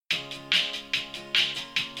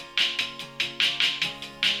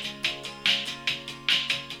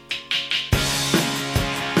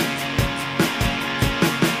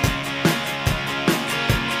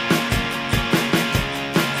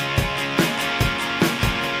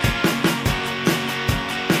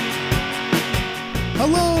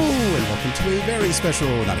to a very special,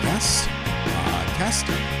 not a cast,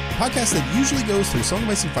 podcast that usually goes through Song of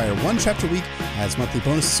Ice and Fire one chapter a week, has monthly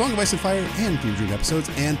bonus Song of Ice and Fire and Dream Dream episodes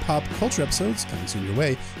and pop culture episodes coming soon your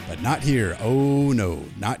way, but not here. Oh no,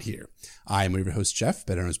 not here. I am your host, Jeff,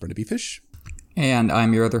 better known as Brenda B. Fish. And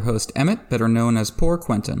I'm your other host, Emmett, better known as Poor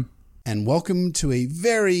Quentin. And welcome to a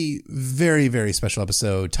very, very, very special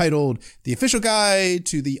episode titled The Official Guide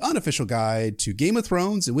to the Unofficial Guide to Game of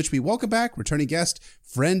Thrones, in which we welcome back returning guest,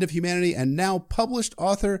 friend of humanity, and now published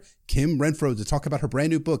author Kim Renfro to talk about her brand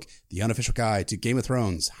new book, The Unofficial Guide to Game of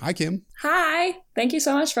Thrones. Hi, Kim. Hi. Thank you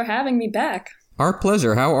so much for having me back. Our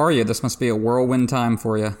pleasure. How are you? This must be a whirlwind time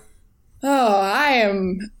for you. Oh, I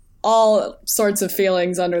am all sorts of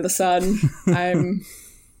feelings under the sun. I'm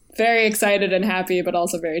very excited and happy, but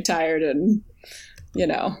also very tired, and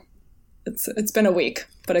it's been a week,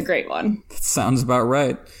 but a great one. Sounds about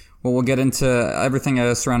right. Well, we'll get into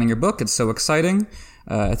everything surrounding your book. It's so exciting.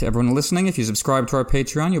 To everyone listening, if you subscribe to our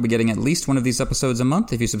Patreon, you'll be getting at least one of these episodes a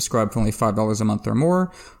month if you subscribe for only $5 a month or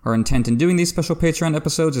more. Our intent in doing these special Patreon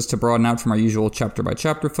episodes is to broaden out from our usual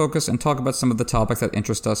chapter-by-chapter focus and talk about some of the topics that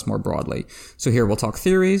interest us more broadly. So here we'll talk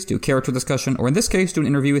theories, do character discussion, or in this case, do an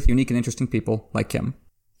interview with unique and interesting people like Kim.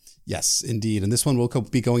 Yes, indeed. And this one will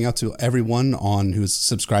be going out to everyone who's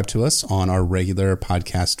subscribed to us on our regular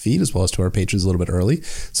podcast feed, as well as to our patrons a little bit early.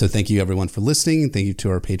 So thank you, everyone, for listening. And thank you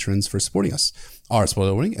to our patrons for supporting us. Our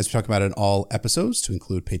spoiler warning, as we talk about in all episodes, to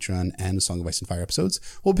include Patreon and Song of Ice and Fire episodes,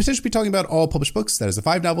 we'll potentially be talking about all published books. That is the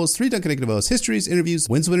 5 novels, 3 Duncan novellas, histories, interviews,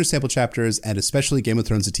 wins, winners, sample chapters, and especially Game of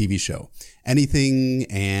Thrones, the TV show. Anything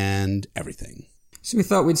and everything. So we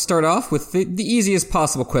thought we'd start off with the easiest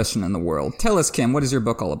possible question in the world. Tell us, Kim, what is your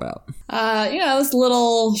book all about? This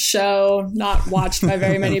little show not watched by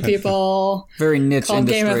very many people. Very niche called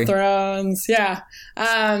industry. Game of Thrones. Yeah.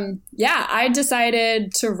 I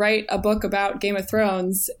decided to write a book about Game of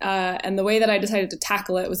Thrones. And the way that I decided to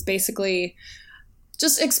tackle it was basically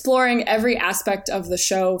just exploring every aspect of the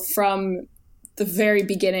show from the very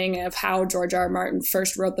beginning of how George R. R. Martin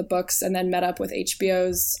first wrote the books and then met up with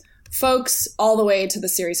HBO's folks all the way to the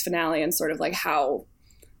series finale and sort of like how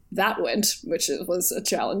that went, which was a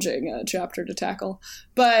challenging chapter to tackle.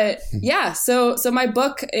 But yeah, so my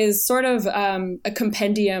book is sort of a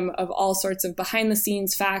compendium of all sorts of behind the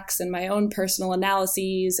scenes facts and my own personal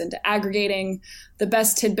analyses, and aggregating the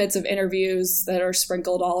best tidbits of interviews that are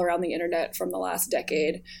sprinkled all around the internet from the last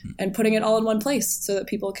decade and putting it all in one place so that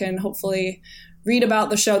people can hopefully read about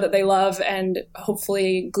the show that they love and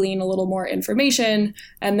hopefully glean a little more information.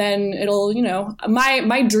 And then it'll,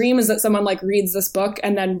 my dream is that someone like reads this book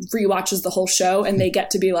and then rewatches the whole show and they get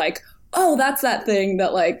to be like, oh, that's that thing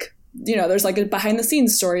that there's like a behind the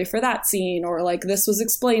scenes story for that scene, or like this was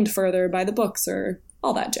explained further by the books, or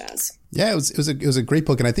all that jazz. Yeah, it was a great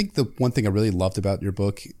book. And I think the one thing I really loved about your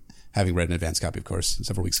book, having read an advanced copy, of course,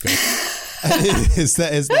 several weeks ago, is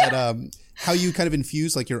that how you kind of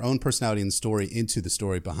infuse like your own personality and story into the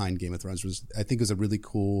story behind Game of Thrones I think was a really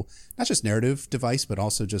cool, not just narrative device, but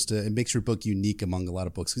also just it makes your book unique among a lot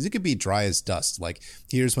of books, because it could be dry as dust. Like,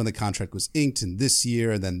 here's when the contract was inked in this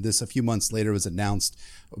year, and then this a few months later was announced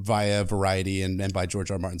via Variety and by George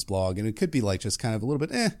R. R. Martin's blog. And it could be like just kind of a little bit,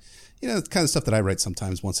 the kind of stuff that I write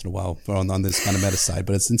sometimes once in a while on this kind of meta side.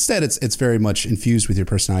 But it's very much infused with your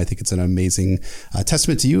personality. I think it's an amazing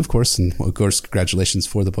testament to you, of course. And of course, congratulations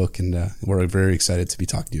for the book. And we're very excited to be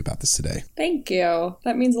talking to you about this today. Thank you.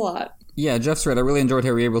 That means a lot. Yeah, Jeff's right. I really enjoyed how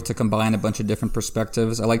we were able to combine a bunch of different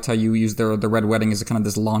perspectives. I liked how you used the Red Wedding as a kind of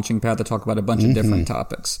this launching pad to talk about a bunch of different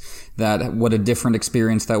topics. That what a different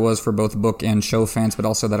experience that was for both book and show fans, but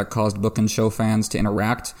also that it caused book and show fans to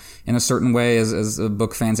interact in a certain way as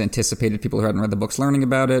book fans anticipated people who hadn't read the books learning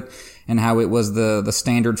about it, and how it was the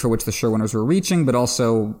standard for which the showrunners were reaching, but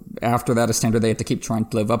also after that a standard they had to keep trying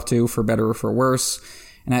to live up to, for better or for worse.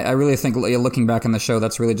 And I really think, looking back on the show,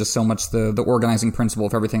 that's really just so much the organizing principle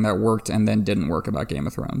of everything that worked and then didn't work about Game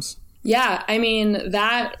of Thrones. Yeah, I mean,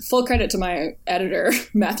 that full credit to my editor,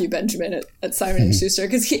 Matthew Benjamin at Simon & Schuster,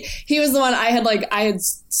 because he was the one I had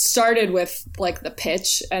started with like the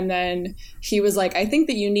pitch, and then he was like, I think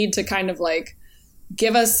that you need to kind of like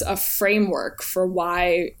give us a framework for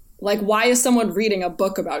why is someone reading a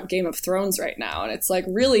book about Game of Thrones right now? And it's like,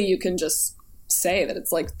 really, you can just say that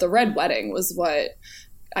it's like the Red Wedding was what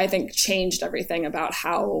I think changed everything about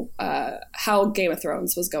how Game of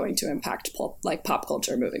Thrones was going to impact pop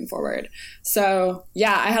culture moving forward. So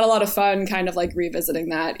yeah, I had a lot of fun kind of like revisiting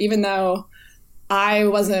that, even though I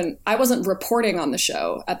wasn't reporting on the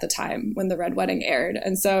show at the time when the Red Wedding aired.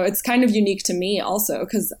 And so it's kind of unique to me also,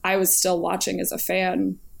 because I was still watching as a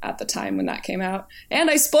fan at the time when that came out. And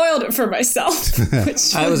I spoiled it for myself.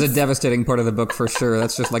 That was a devastating part of the book for sure.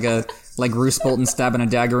 That's just like Roose Bolton stabbing a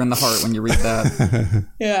dagger in the heart when you read that.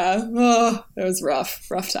 Yeah. Oh, it was rough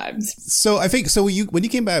times. So I think, when you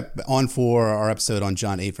came back on for our episode on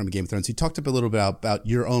Jon 8 from Game of Thrones, you talked a little bit about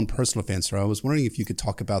your own personal fan story. I was wondering if you could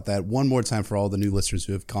talk about that one more time for all the new listeners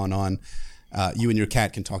who have gone on. You and your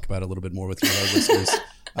cat can talk about it a little bit more with your other listeners.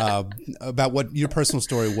 About what your personal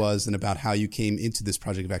story was and about how you came into this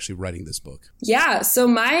project of actually writing this book. Yeah, so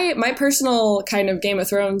my personal kind of Game of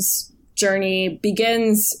Thrones journey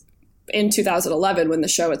begins in 2011 when the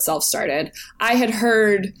show itself started. I had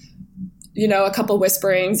heard, a couple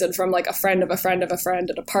whisperings and from like a friend of a friend of a friend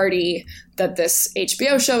at a party that this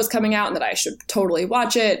HBO show was coming out and that I should totally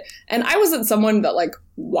watch it. And I wasn't someone that like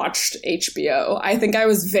watched HBO. I think I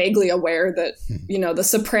was vaguely aware that, The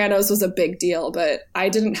Sopranos was a big deal, but I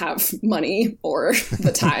didn't have money or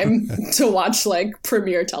the time to watch like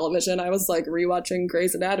premiere television. I was like rewatching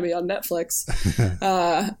Grey's Anatomy on Netflix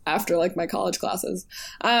after like my college classes.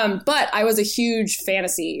 But I was a huge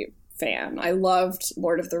fantasy fan. I loved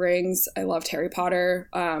Lord of the Rings. I loved Harry Potter,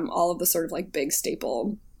 all of the sort of like big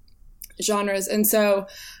staple genres. And so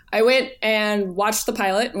I went and watched the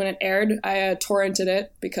pilot when it aired. I torrented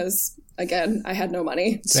it because, again, I had no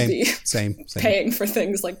money to be paying for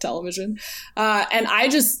things like television. And I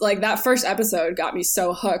just, like, that first episode got me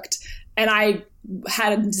so hooked. And I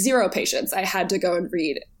had zero patience. I had to go and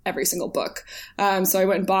read every single book. So I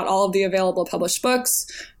went and bought all of the available published books,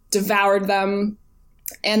 devoured them.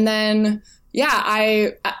 And then,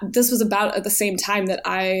 this was about at the same time that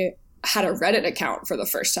I had a Reddit account for the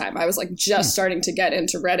first time. I was like just starting to get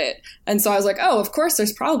into Reddit. And so I was like, oh, of course,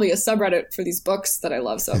 there's probably a subreddit for these books that I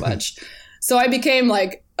love so much. So I became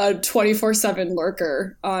like a 24/7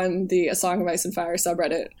 lurker on the A Song of Ice and Fire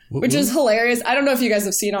subreddit, which is hilarious. I don't know if you guys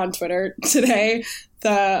have seen on Twitter today,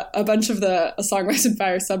 a bunch of the A Song of Ice and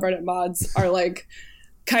Fire subreddit mods are like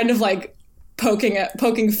kind of like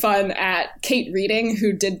poking fun at Kate Reading,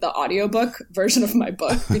 who did the audiobook version of my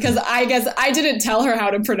book, because I guess I didn't tell her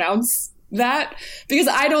how to pronounce that because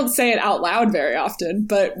I don't say it out loud very often,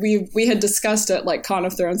 but we had discussed it like Con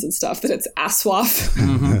of Thrones and stuff that it's Aswaf.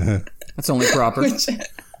 Mm-hmm. That's only proper. So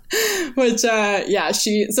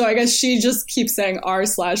I guess she just keeps saying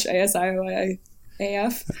r/ASIOIAF.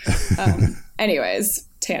 Anyways,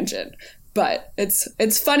 tangent. But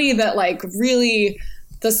it's funny that like really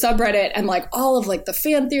the subreddit and like all of like the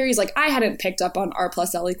fan theories, like I hadn't picked up on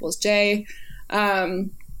R+L=J.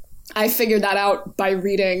 I figured that out by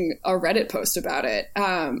reading a Reddit post about it.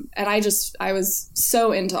 And I was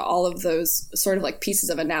so into all of those sort of like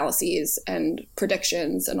pieces of analyses and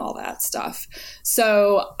predictions and all that stuff.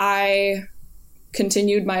 So I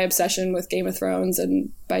continued my obsession with Game of Thrones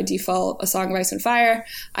and by default, A Song of Ice and Fire.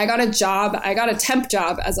 I got a temp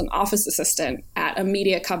job as an office assistant at a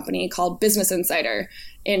media company called Business Insider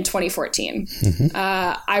in 2014. Mm-hmm.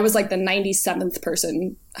 I was like the 97th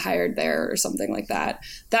person hired there or something like that.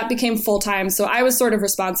 That became full-time. So I was sort of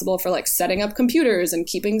responsible for like setting up computers and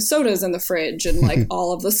keeping sodas in the fridge and like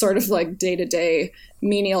all of the sort of like day-to-day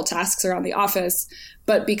menial tasks around the office.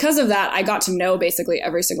 But because of that, I got to know basically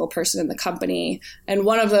every single person in the company. And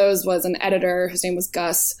one of those was an editor. His name was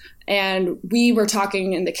Gus. And we were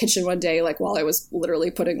talking in the kitchen one day, like while I was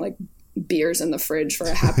literally putting like beers in the fridge for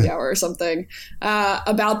a happy hour or something,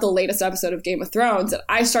 about the latest episode of Game of Thrones. And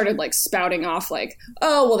I started like spouting off like,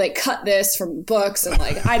 oh, well, they cut this from books and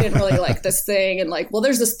like, I didn't really like this thing. And like, well,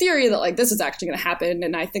 there's this theory that like, this is actually going to happen.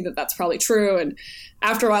 And I think that that's probably true. And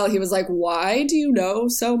after a while he was like, why do you know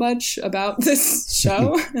so much about this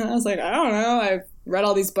show? And I was like, I don't know. I've read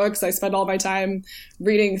all these books. I spend all my time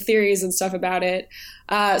reading theories and stuff about it.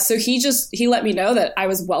 So he let me know that I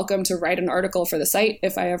was welcome to write an article for the site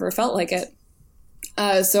if I ever felt like it.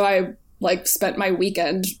 So I like spent my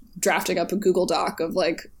weekend drafting up a Google Doc of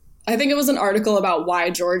like, I think it was an article about why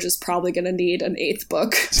George is probably going to need an 8th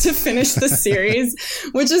book to finish the series,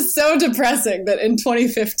 which is so depressing that in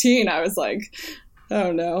 2015 I was like,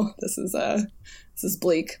 oh no, this is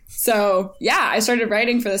bleak. So yeah, I started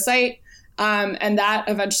writing for the site. And that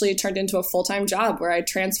eventually turned into a full-time job where I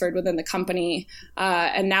transferred within the company.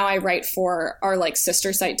 And now I write for our like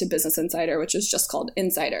sister site to Business Insider, which is just called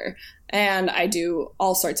Insider. And I do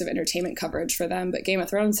all sorts of entertainment coverage for them. But Game of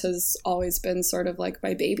Thrones has always been sort of like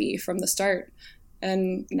my baby from the start.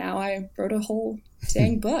 And now I wrote a whole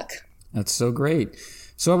dang book. That's so great.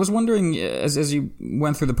 So I was wondering, as you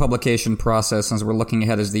went through the publication process, as we're looking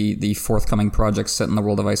ahead as the forthcoming projects set in the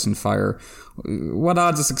world of Ice and Fire, what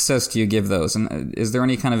odds of success do you give those? And is there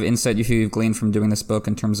any kind of insight you've gleaned from doing this book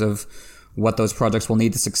in terms of what those projects will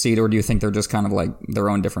need to succeed, or do you think they're just kind of like their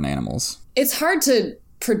own different animals? It's hard to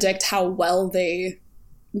predict how well they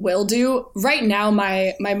will do. Right now,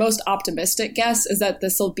 my most optimistic guess is that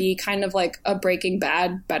this will be kind of like a Breaking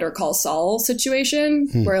Bad, Better Call Saul situation,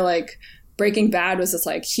 where like Breaking Bad was this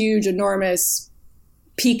like huge, enormous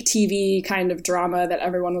peak TV kind of drama that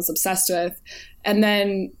everyone was obsessed with. And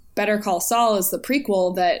then Better Call Saul is the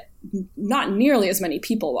prequel that not nearly as many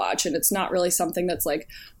people watch. And it's not really something that's like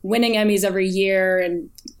winning Emmys every year and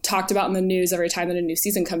talked about in the news every time that a new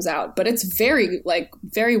season comes out. But it's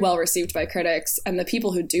very well received by critics. And the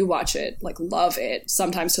people who do watch it like love it,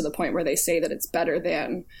 sometimes to the point where they say that it's better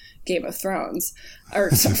than Game of Thrones,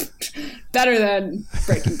 or better than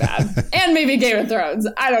Breaking Bad and maybe Game of Thrones.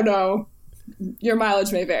 I don't know. Your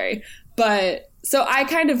mileage may vary. But so I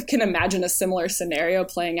kind of can imagine a similar scenario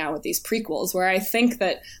playing out with these prequels, where I think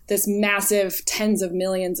that this massive tens of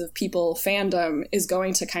millions of people fandom is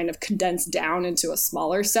going to kind of condense down into a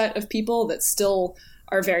smaller set of people that still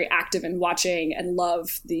are very active in watching and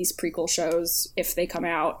love these prequel shows if they come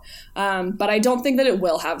out. But I don't think that it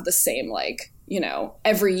will have the same, like, you know,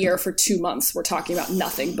 every year for 2 months we're talking about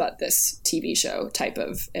nothing but this TV show type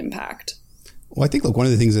of impact. Well, I think, look, one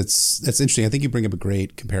of the things that's interesting, I think you bring up a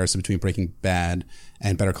great comparison between Breaking Bad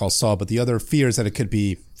and Better Call Saul, but the other fear is that it could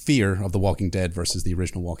be fear of The Walking Dead versus the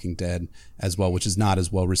original Walking Dead as well, which is not as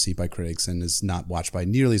well received by critics and is not watched by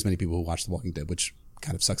nearly as many people who watch The Walking Dead, which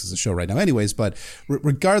kind of sucks as a show right now anyways. But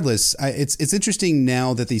regardless, it's interesting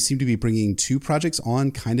now that they seem to be bringing two projects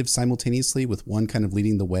on kind of simultaneously, with one kind of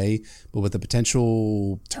leading the way, but with the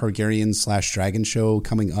potential Targaryen/Dragon show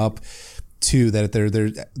coming up. Too, that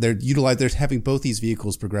they're having both these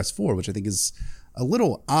vehicles progress forward, which I think is a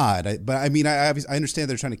little odd. I understand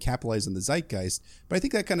they're trying to capitalize on the zeitgeist, but I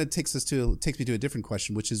think that kind of takes me to a different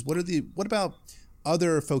question, which is what about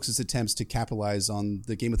other folks' attempts to capitalize on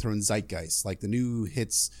the Game of Thrones zeitgeist, like the new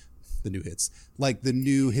hits, like the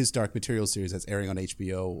new His Dark Materials series that's airing on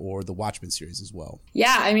HBO, or the Watchmen series as well.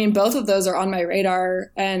 Yeah, I mean, both of those are on my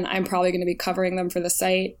radar, and I'm probably going to be covering them for the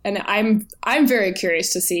site. And I'm very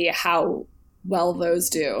curious to see how well those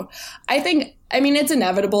do. I mean, it's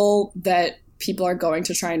inevitable that people are going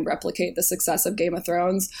to try and replicate the success of Game of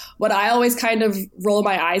Thrones. What I always kind of roll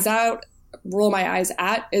my eyes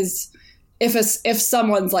at is if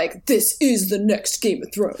someone's like, this is the next Game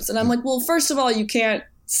of Thrones. And I'm like, well, first of all, you can't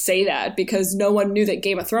say that, because no one knew that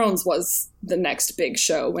Game of Thrones was the next big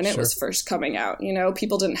show when it was first coming out. You know,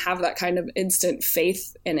 people didn't have that kind of instant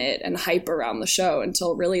faith in it and hype around the show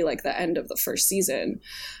until really like the end of the first season.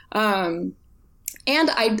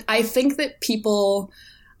 And I think that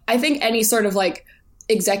I think any sort of like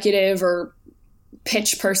executive or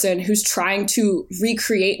pitch person who's trying to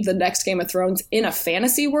recreate the next Game of Thrones in a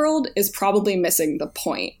fantasy world is probably missing the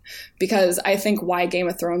point. Because I think why Game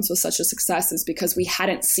of Thrones was such a success is because we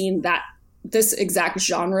hadn't seen this exact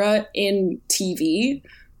genre in TV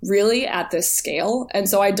really at this scale. And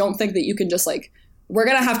so I don't think that you can just like, we're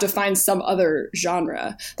going to have to find some other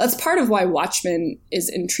genre. That's part of why Watchmen is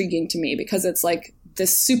intriguing to me, because it's like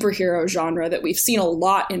this superhero genre that we've seen a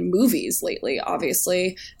lot in movies lately,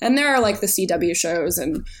 obviously. And there are like the CW shows,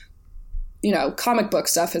 and, you know, comic book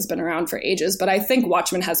stuff has been around for ages. But I think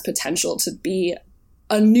Watchmen has potential to be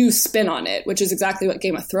a new spin on it, which is exactly what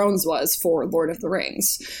Game of Thrones was for Lord of the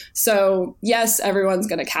Rings. So yes, everyone's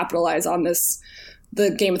going to capitalize on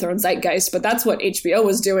the Game of Thrones zeitgeist, but that's what HBO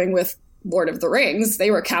was doing with Lord of the Rings.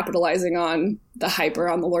 They were capitalizing on the hype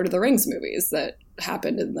around the Lord of the Rings movies that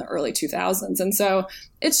happened in the early 2000s. And so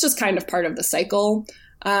it's just kind of part of the cycle.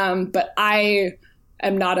 But I'm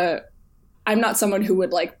not someone who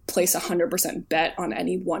would like place 100% bet on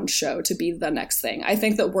any one show to be the next thing. I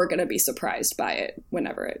think that we're going to be surprised by it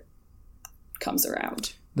whenever it comes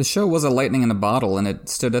around. The show was a lightning in a bottle, and it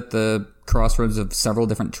stood at the crossroads of several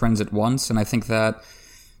different trends at once. And I think that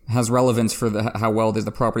has relevance for how well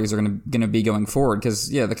the properties are going to be going forward.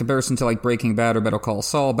 Because, yeah, the comparison to like Breaking Bad or Better Call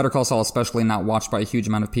Saul especially not watched by a huge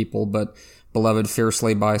amount of people, but beloved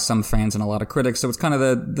fiercely by some fans and a lot of critics. So it's kind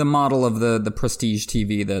of the model of the prestige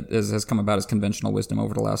TV that has come about as conventional wisdom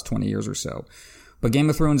over the last 20 years or so. But Game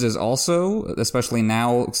of Thrones is also, especially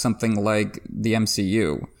now, something like the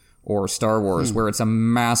MCU or Star Wars, where it's a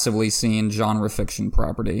massively seen genre fiction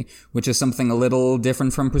property, which is something a little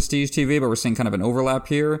different from prestige TV, but we're seeing kind of an overlap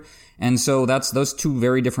here. And so that's those two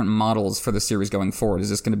very different models for the series going forward.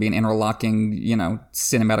 Is this going to be an interlocking, you know,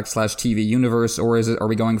 cinematic/TV universe, or are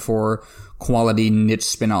we going for quality niche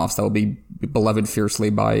spin-offs that will be beloved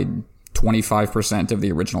fiercely by 25% of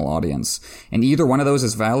the original audience? And either one of those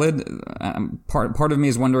is valid. Part of me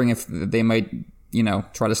is wondering if they might, you know,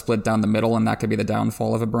 try to split down the middle, and that could be the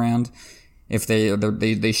downfall of a brand. if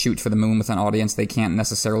they shoot for the moon with an audience, they can't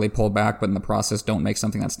necessarily pull back, but in the process don't make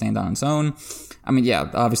something that stand on its own. I mean, yeah,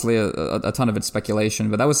 obviously a ton of it's speculation,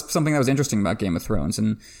 but that was something that was interesting about Game of Thrones,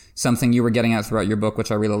 and something you were getting at throughout your book,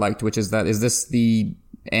 which I really liked, which is this the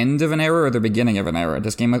end of an era or the beginning of an era?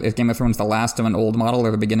 Is Game of Thrones the last of an old model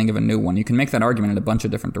or the beginning of a new one? You can make that argument in a bunch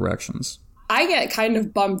of different directions. I get kind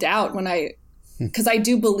of bummed out because I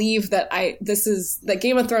do believe that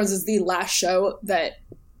Game of Thrones is the last show that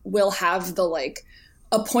will have the like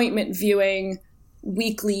appointment viewing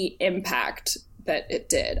weekly impact that it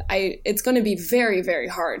did. It's going to be very, very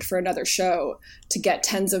hard for another show to get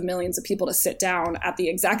tens of millions of people to sit down at the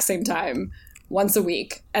exact same time once a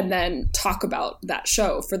week and then talk about that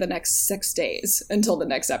show for the next 6 days until the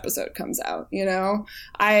next episode comes out. You know,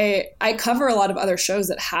 I cover a lot of other shows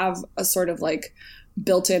that have a sort of like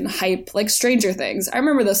built-in hype, like Stranger Things. I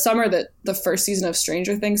remember the summer that the first season of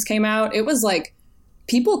Stranger Things came out, it was like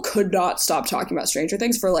people could not stop talking about Stranger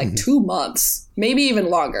Things for like 2 months, maybe even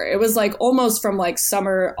longer. It was like almost from like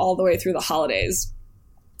summer all the way through the holidays.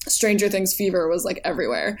 Stranger Things fever was like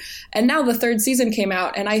everywhere. And now the third season came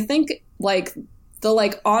out, and I think like the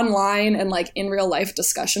like online and like in real life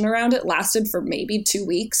discussion around it lasted for maybe 2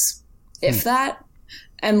 weeks, if that.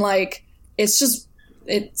 And like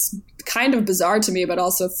it's kind of bizarre to me, but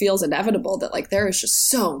also feels inevitable that like there is just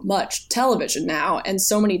so much television now and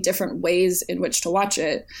so many different ways in which to watch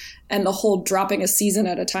it. And the whole dropping a season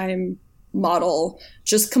at a time model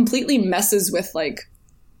just completely messes with like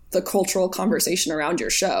the cultural conversation around your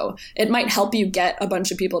show. It might help you get a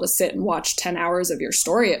bunch of people to sit and watch 10 hours of your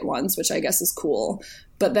story at once, which I guess is cool.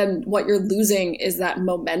 But then what you're losing is that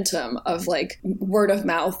momentum of like word of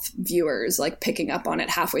mouth viewers like picking up on it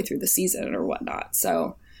halfway through the season or whatnot.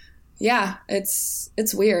 So yeah, it's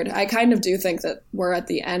weird. I kind of do think that we're at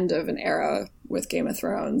the end of an era with Game of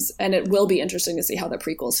Thrones, and it will be interesting to see how the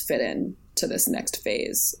prequels fit in to this next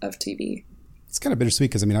phase of TV. It's kind of bittersweet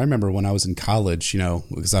because, I mean, I remember when I was in college, you know,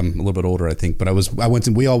 because I'm a little bit older, I think, but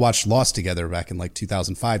we all watched Lost together back in like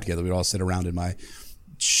 2005 together. We'd all sit around in my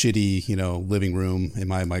shitty, you know, living room in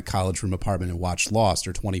my college room apartment and watch Lost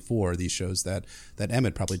or 24, these shows that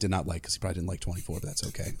Emmett probably did not like because he probably didn't like 24, but that's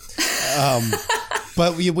okay.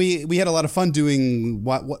 But we had a lot of fun doing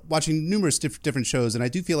watching numerous different shows, and I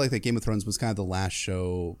do feel like that Game of Thrones was kind of the last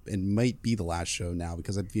show, and might be the last show now,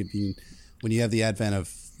 because when you have the advent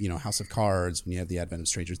of, you know, House of Cards, when you have the advent of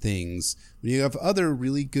Stranger Things, when you have other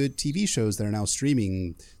really good TV shows that are now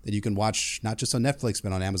streaming that you can watch not just on Netflix,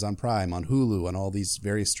 but on Amazon Prime, on Hulu, on all these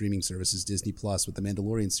various streaming services, Disney Plus with the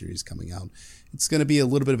Mandalorian series coming out, it's going to be a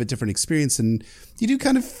little bit of a different experience. And you do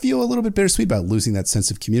kind of feel a little bit bittersweet about losing that sense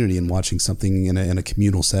of community and watching something in a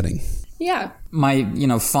communal setting. Yeah. My, you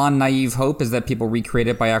know, fond, naive hope is that people recreate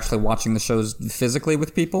it by actually watching the shows physically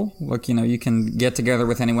with people. Like, you know, you can get together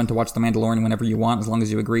with anyone to watch The Mandalorian whenever you want, as long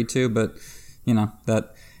as you agree to. But, you know,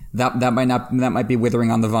 that might be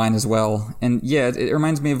withering on the vine as well. And yeah, it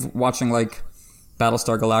reminds me of watching like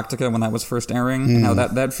Battlestar Galactica when that was first airing. And how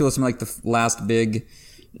that feels to me like the last big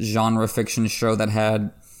genre fiction show that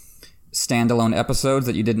had standalone episodes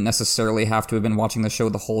that you didn't necessarily have to have been watching the show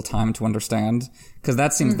the whole time to understand, because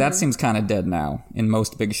that seems kind of dead now in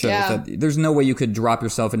most big shows. Yeah. That there's no way you could drop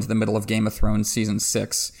yourself into the middle of Game of Thrones season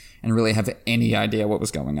 6 and really have any idea what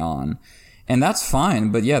was going on, and that's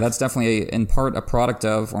fine. But yeah, that's definitely in part a product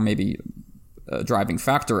of, or maybe a driving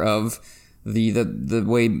factor of, the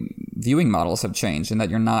way viewing models have changed, and that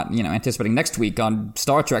you're not, you know, anticipating next week on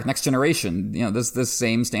Star Trek Next Generation, you know, this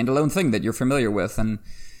same standalone thing that you're familiar with. And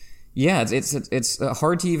yeah, it's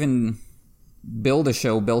hard to even build a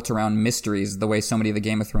show built around mysteries the way so many of the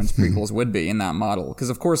Game of Thrones prequels would be in that model. Because,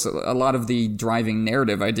 of course, a lot of the driving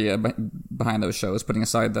narrative idea behind those shows, putting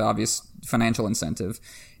aside the obvious financial incentive,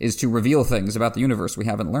 is to reveal things about the universe we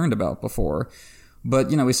haven't learned about before. But,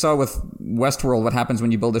 you know, we saw with Westworld what happens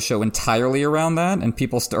when you build a show entirely around that, and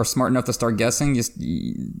people are smart enough to start guessing.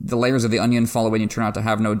 The layers of the onion fall away and you turn out to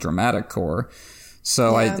have no dramatic core.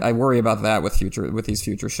 So yeah. I worry about that with these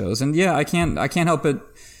future shows. And yeah, I can't help but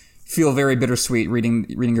feel very bittersweet reading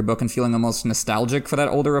your book and feeling almost nostalgic for that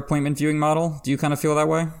older appointment viewing model. Do you kind of feel that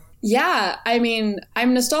way? Yeah, I mean,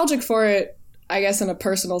 I'm nostalgic for it, I guess, in a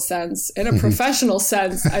personal sense. In a professional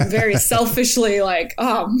sense, I'm very selfishly like,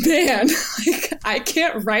 oh man, like I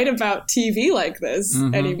can't write about TV like this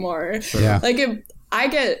anymore. Sure. Yeah. Like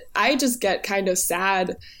I just get kind of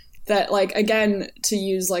sad that, like, again, to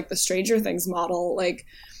use like the Stranger Things model, like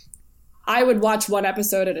I would watch one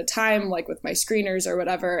episode at a time, like with my screeners or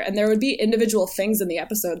whatever, and there would be individual things in the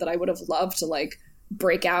episode that I would have loved to like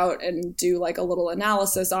break out and do like a little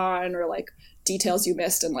analysis on, or like details you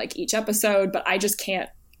missed in like each episode, but I just can't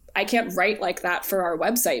write like that for our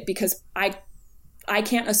website because I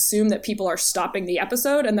can't assume that people are stopping the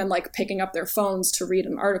episode and then like picking up their phones to read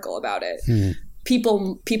an article about it.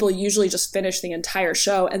 People usually just finish the entire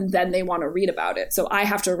show and then they want to read about it. So I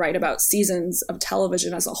have to write about seasons of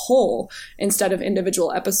television as a whole instead of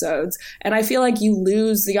individual episodes. And I feel like you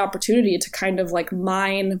lose the opportunity to kind of like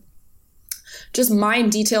mine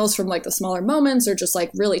details from like the smaller moments or just like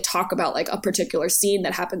really talk about like a particular scene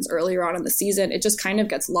that happens earlier on in the season. It just kind of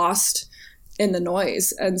gets lost in the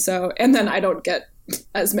noise. And then I don't get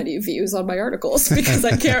as many views on my articles because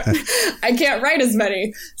I can't write as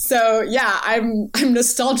many. So yeah, I'm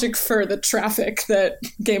nostalgic for the traffic that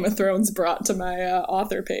Game of Thrones brought to my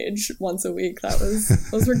author page once a week.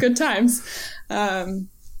 Those were good times.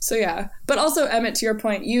 So yeah, but also Emmett, to your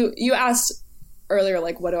point, you asked earlier,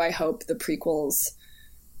 like, what do I hope the prequels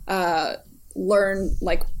learn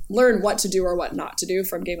what to do or what not to do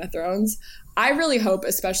from Game of Thrones? I really hope,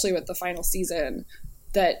 especially with the final season,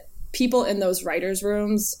 that people in those writers'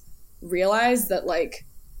 rooms realize that like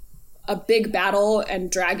a big battle and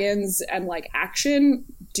dragons and like action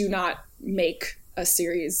do not make a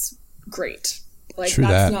series great. Like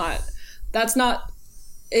that's not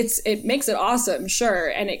it makes it awesome, sure,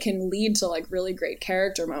 and it can lead to like really great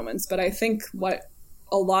character moments, but I think what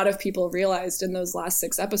a lot of people realized in those last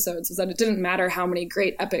 6 episodes was that it didn't matter how many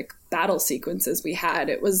great epic battle sequences we had.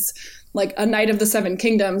 It was like a Knight of the Seven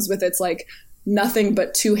Kingdoms with its like nothing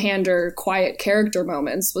but two-hander quiet character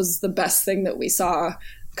moments was the best thing that we saw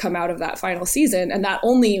come out of that final season. And that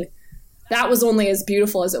was only as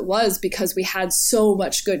beautiful as it was because we had so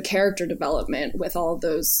much good character development with all of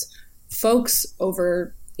those folks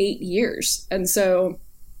over 8 years. And so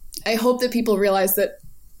I hope that people realize that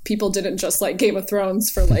people didn't just like Game of Thrones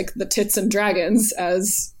for like the tits and dragons,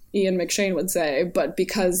 as Ian McShane would say, but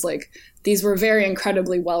because like these were very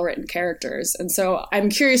incredibly well-written characters. And so I'm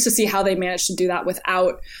curious to see how they managed to do that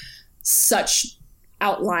without such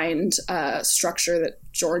outlined structure that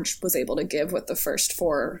George was able to give with the first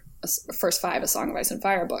 5 A Song of Ice and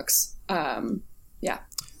Fire books. Yeah,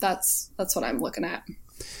 that's what I'm looking at.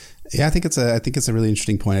 Yeah, I think it's a really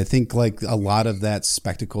interesting point. I think like a lot of that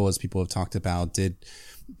spectacle, as people have talked about,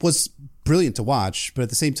 was brilliant to watch, but at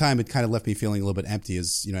the same time, it kind of left me feeling a little bit empty,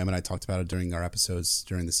 as you know, Em and I talked about it during our episodes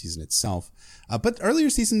during the season itself. But earlier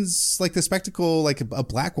seasons, like the spectacle, like a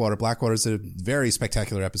Blackwater is a very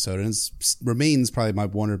spectacular episode, and it remains probably my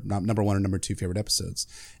number 1 or number 2 favorite episodes.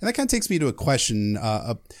 And that kind of takes me to a question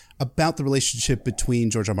about the relationship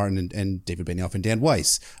between George R. Martin and David Benioff and Dan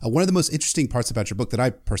Weiss. One of the most interesting parts about your book that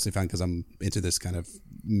I personally found, because I'm into this kind of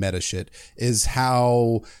meta shit, is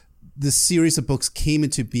how the series of books came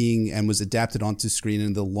into being and was adapted onto screen,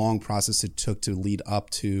 and the long process it took to lead up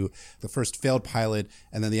to the first failed pilot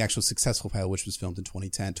and then the actual successful pilot, which was filmed in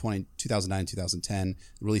 2009, 2010,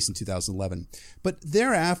 released in 2011. But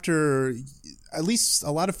thereafter, at least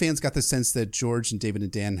a lot of fans got the sense that George and David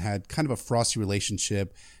and Dan had kind of a frosty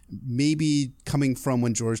relationship, maybe coming from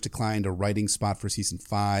when George declined a writing spot for season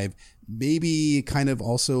 5, maybe kind of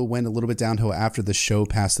also went a little bit downhill after the show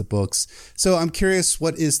passed the books. So I'm curious,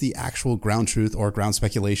 what is the actual ground truth or ground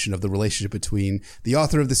speculation of the relationship between the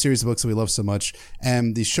author of the series of books that we love so much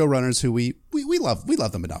and the showrunners who we love? We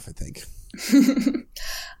love them enough, I think.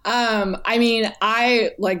 I mean,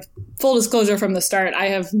 I like, full disclosure from the start, I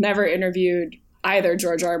have never interviewed either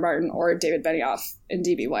George R. Martin or David Benioff in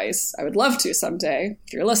DB Weiss. I would love to someday.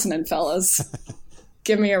 If you're listening, fellas,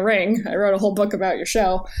 give me a ring. I wrote a whole book about your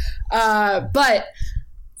show. But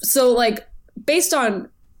so like based on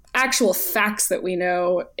actual facts that we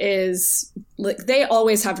know is like they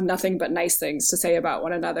always have nothing but nice things to say about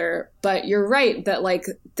one another. But you're right that like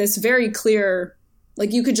this very clear,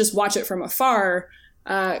 like you could just watch it from afar,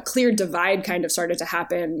 clear divide kind of started to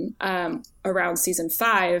happen around season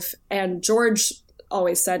 5. And George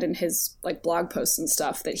always said in his like blog posts and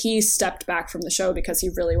stuff that he stepped back from the show because he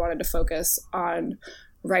really wanted to focus on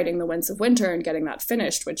writing The Winds of Winter and getting that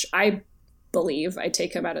finished, which I believe, I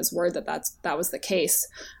take him at his word that was the case.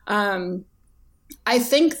 I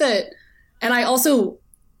think that, and I also,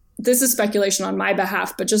 this is speculation on my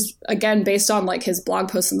behalf, but just again, based on like his blog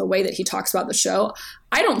posts and the way that he talks about the show,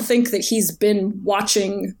 I don't think that he's been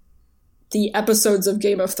watching the episodes of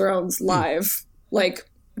Game of Thrones live, like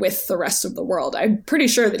with the rest of the world. I'm pretty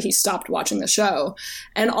sure that he stopped watching the show.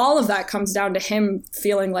 And all of that comes down to him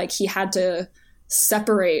feeling like he had to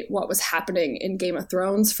separate what was happening in Game of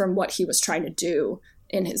Thrones from what he was trying to do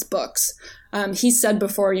in his books. He said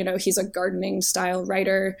before, you know, he's a gardening style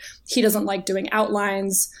writer. He doesn't like doing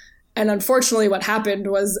outlines. And unfortunately, what happened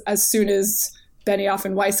was as soon as Benioff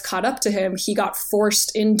and Weiss caught up to him, he got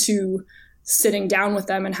forced into sitting down with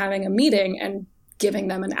them and having a meeting and giving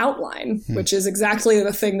them an outline, which is exactly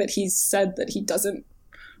the thing that he said that he doesn't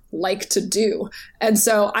like to do. And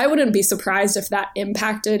so I wouldn't be surprised if that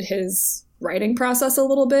impacted his writing process a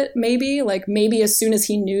little bit, maybe. Like maybe as soon as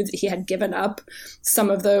he knew that he had given up some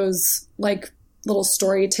of those like little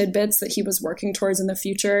story tidbits that he was working towards in the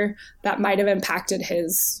future, that might have impacted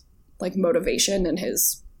his like motivation and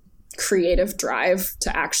his creative drive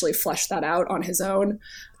to actually flesh that out on his own.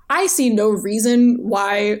 I see no reason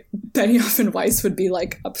why Benioff and Weiss would be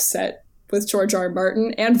like upset with George R. R.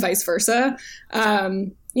 Martin and vice versa.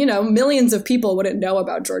 You know, millions of people wouldn't know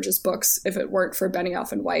about George's books if it weren't for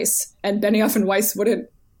Benioff and Weiss, and Benioff and Weiss wouldn't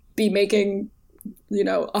be making, you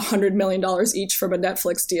know, $100 million each from a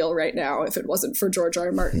Netflix deal right now if it wasn't for George R.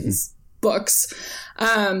 R. Martin's books.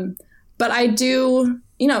 But I do,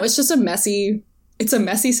 you know, it's just a messy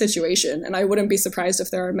situation, and I wouldn't be surprised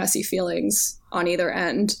if there are messy feelings on either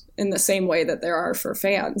end in the same way that there are for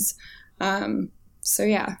fans. So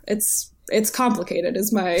yeah, it's complicated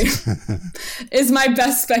is my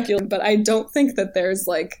best speculation, but I don't think that there's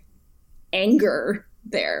like anger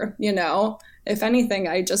there, you know. If anything,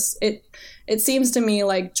 it seems to me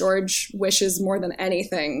like George wishes more than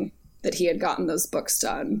anything that he had gotten those books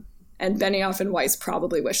done. And Benioff and Weiss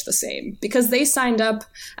probably wish the same, because they signed up.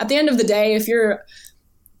 At the end of the day, if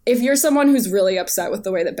you're someone who's really upset with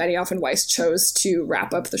the way that Benioff and Weiss chose to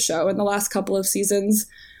wrap up the show in the last couple of seasons,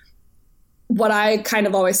 what I kind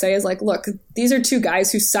of always say is like, look, these are two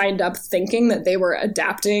guys who signed up thinking that they were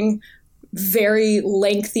adapting very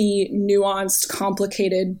lengthy, nuanced,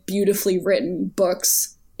 complicated, beautifully written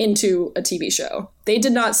books into a TV show. They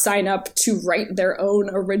did not sign up to write their own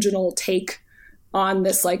original take on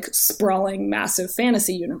this like sprawling, massive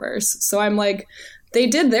fantasy universe. So I'm like, they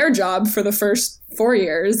did their job for the first 4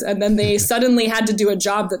 years, and then they suddenly had to do a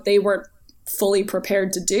job that they weren't fully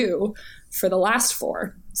prepared to do for the last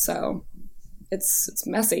 4. So it's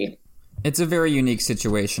messy. It's a very unique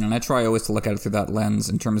situation, and I try always to look at it through that lens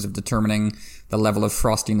in terms of determining the level of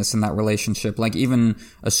frostiness in that relationship. Like, even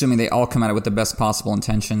assuming they all come at it with the best possible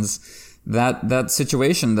intentions, that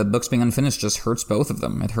situation, the books being unfinished, just hurts both of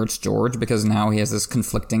them. It hurts George because now he has this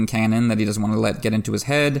conflicting canon that he doesn't want to let get into his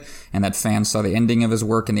head, and that fans saw the ending of his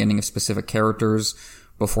work and the ending of specific characters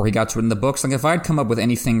before he got to it in the books. Like, if I'd come up with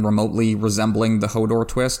anything remotely resembling the Hodor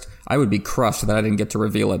twist, I would be crushed that I didn't get to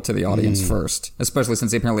reveal it to the audience first, especially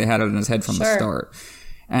since he apparently had it in his head from the start.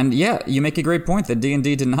 And yeah, you make a great point that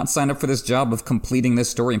D&D did not sign up for this job of completing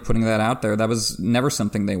this story and putting that out there. That was never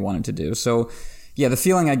something they wanted to do. So yeah, the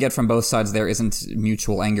feeling I get from both sides there isn't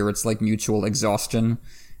mutual anger. It's like mutual exhaustion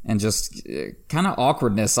and just kind of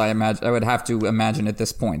awkwardness. I would have to imagine at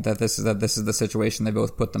this point that this is the situation they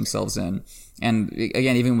both put themselves in. And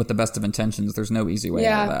again, even with the best of intentions, there's no easy way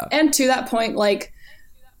out of that. And to that point, like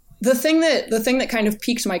the thing that kind of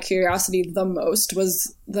piqued my curiosity the most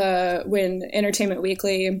was when Entertainment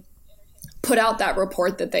Weekly put out that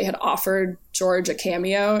report that they had offered George a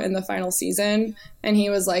cameo in the final season, and he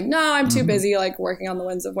was like, no, I'm too busy like working on The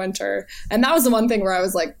Winds of Winter. And that was the one thing where I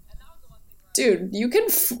was like, dude, you can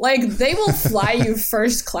they will fly you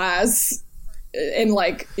first class in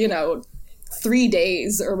 3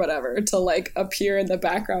 days or whatever to like appear in the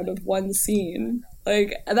background of one scene.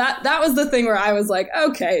 Like that was the thing where I was like,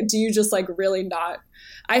 okay, do you just like really not?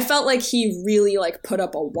 I felt like he really like put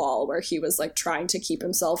up a wall where he was like trying to keep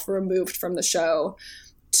himself removed from the show,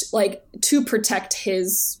 to protect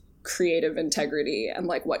his creative integrity and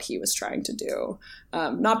like what he was trying to do.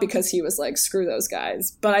 Not because he was like, screw those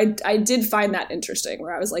guys, but I did find that interesting,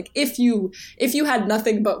 where I was like, if you had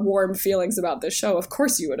nothing but warm feelings about this show, of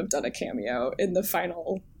course you would have done a cameo in the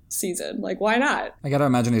final season. Like, why not? I gotta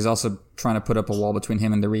imagine he's also trying to put up a wall between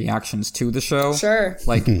him and the reactions to the show. Sure.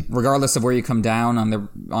 Like, regardless of where you come down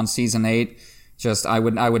on season 8, just I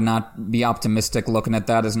would not be optimistic looking at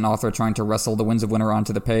that as an author trying to wrestle the Winds of Winter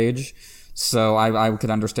onto the page. So I could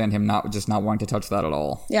understand him not wanting to touch that at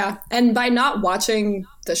all. Yeah. And by not watching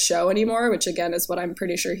the show anymore, which again is what I'm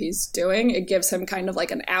pretty sure he's doing, it gives him kind of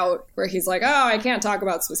like an out where he's like, oh, I can't talk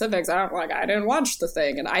about specifics. I didn't watch the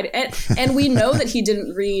thing. And we know that he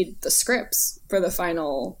didn't read the scripts for the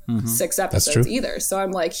final 6 episodes either. So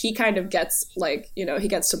I'm like, he kind of gets he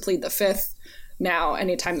gets to plead the fifth now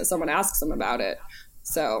anytime that someone asks him about it.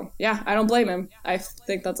 So yeah, I don't blame him. I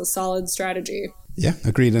think that's a solid strategy. Yeah,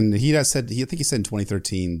 agreed. And he said in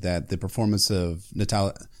 2013 that the performance of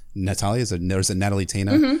Natalia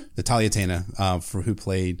Tena, Natalia Tena, who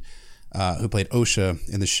played Osha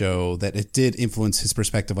in the show, that it did influence his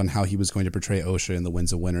perspective on how he was going to portray Osha in The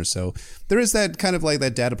Winds of Winter. So there is that kind of like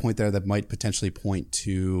that data point there that might potentially point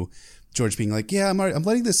to George being like, yeah, I'm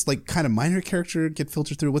letting this like kind of minor character get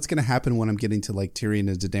filtered through. What's going to happen when I'm getting to like Tyrion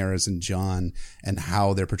and Daenerys and Jon and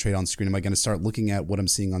how they're portrayed on screen? Am I going to start looking at what I'm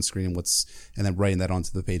seeing on screen and then writing that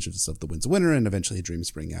onto the pages of The Winds of Winter and eventually Dream of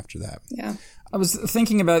Spring after that? Yeah. I was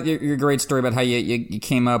thinking about your great story about how you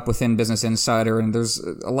came up within Business Insider, and there's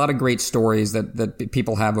a lot of great stories that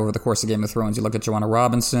people have over the course of Game of Thrones. You look at Joanna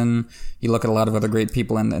Robinson, you look at a lot of other great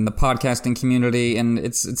people in the podcasting community, and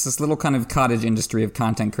it's this little kind of cottage industry of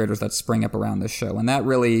content creators that spring up around this show, and that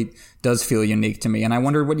really does feel unique to me. And I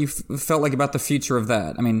wondered what you felt like about the future of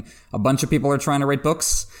that. I mean, a bunch of people are trying to write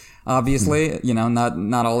books, obviously,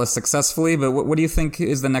 not all as successfully, but what do you think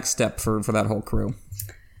is the next step for that whole crew?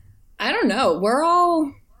 I don't know. We're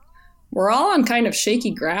all on kind of shaky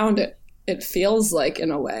ground. It feels like, in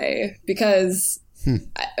a way, because,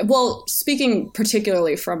 well, speaking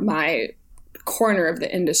particularly from my corner of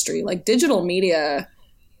the industry, like digital media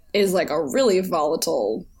is like a really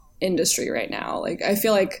volatile industry right now. Like I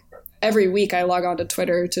feel like every week I log onto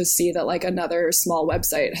Twitter to see that like another small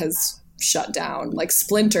website has shut down. Like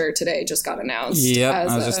Splinter today just got announced. Yep, I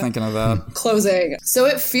was just thinking of that. Closing. So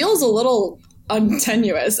it feels a little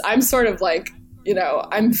untenuous. I'm sort of like,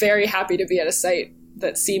 I'm very happy to be at a site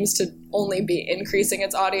that seems to only be increasing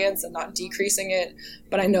its audience and not decreasing it.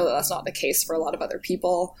 But I know that that's not the case for a lot of other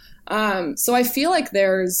people. So I feel like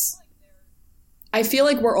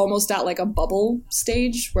we're almost at like a bubble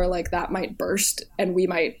stage where like that might burst and we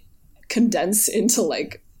might condense into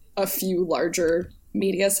like a few larger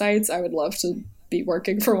media sites. I would love to be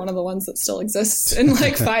working for one of the ones that still exists in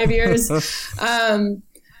like 5 years.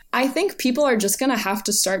 I think people are just going to have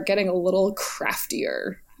to start getting a little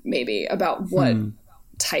craftier, maybe, about what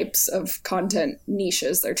types of content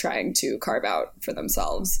niches they're trying to carve out for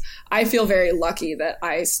themselves. I feel very lucky that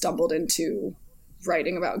I stumbled into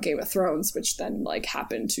writing about Game of Thrones, which then like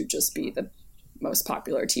happened to just be the most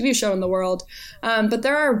popular TV show in the world. But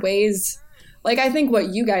there are ways, like I think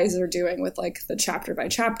what you guys are doing with like the chapter by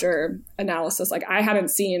chapter analysis, like I hadn't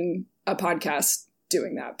seen a podcast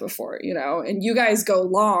doing that before, and you guys go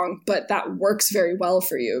long, but that works very well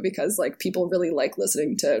for you because like people really like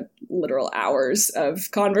listening to literal hours of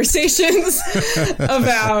conversations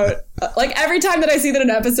about like every time that I see that an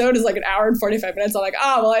episode is like an hour and 45 minutes, I'm like,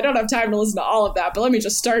 oh, well, I don't have time to listen to all of that, but let me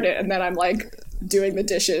just start it. And then I'm like doing the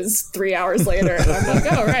dishes 3 hours later. And I'm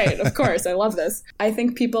like, oh, right, of course, I love this. I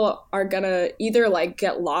think people are going to either like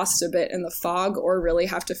get lost a bit in the fog or really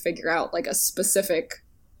have to figure out like a specific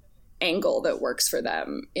angle that works for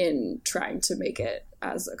them in trying to make it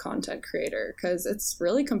as a content creator, because it's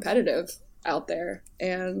really competitive out there,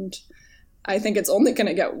 and I think it's only going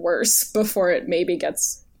to get worse before it maybe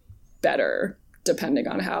gets better, depending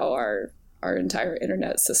on how our entire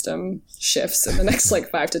internet system shifts in the next like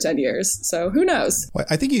 5 to 10 years. So who knows? Well,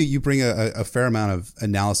 I think you bring a fair amount of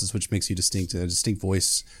analysis, which makes you a distinct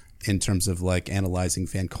voice in terms of like analyzing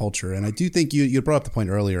fan culture. And I do think you brought up the point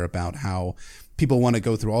earlier about how people want to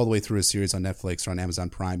go through all the way through a series on Netflix or on Amazon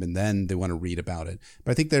Prime, and then they want to read about it.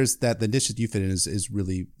 But I think there's that the niche that you fit in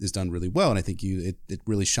is done really well, and I think it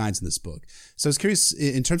really shines in this book. So I was curious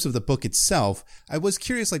in terms of the book itself. I was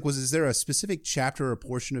curious, like, is there a specific chapter or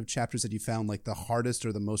portion of chapters that you found like the hardest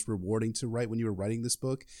or the most rewarding to write when you were writing this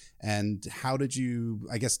book, and how did you,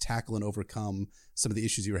 I guess, tackle and overcome some of the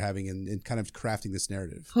issues you were having in kind of crafting this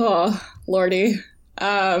narrative? Oh, Lordy.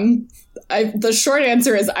 The short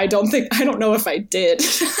answer is I don't know if I did.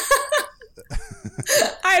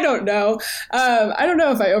 I don't know. I don't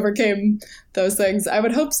know if I overcame those things. I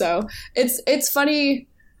would hope so. It's funny.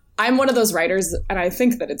 I'm one of those writers, and I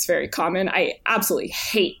think that it's very common. I absolutely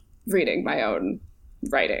hate reading my own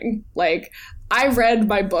writing. Like, I read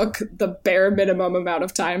my book the bare minimum amount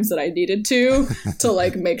of times that I needed to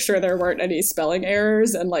like make sure there weren't any spelling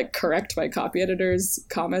errors and like correct my copy editor's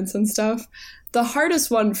comments and stuff. The hardest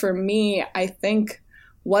one for me, I think,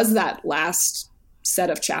 was that last set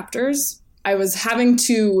of chapters. I was having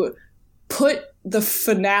to put the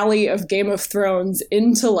finale of Game of Thrones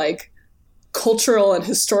into like cultural and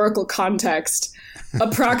historical context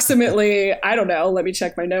approximately, I don't know, let me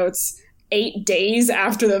check my notes, 8 days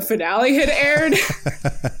after the finale had aired.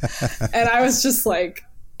 And I was just like,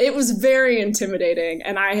 it was very intimidating.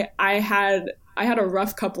 And I had a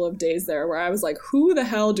rough couple of days there where I was like, who the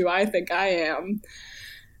hell do I think I am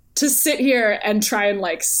to sit here and try and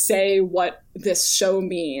like say what this show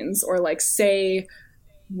means or like say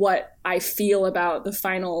what I feel about the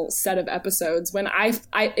final set of episodes when I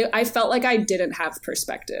felt like I didn't have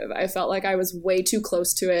perspective. I felt like I was way too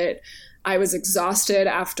close to it. I was exhausted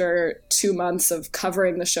after 2 months of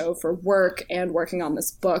covering the show for work and working on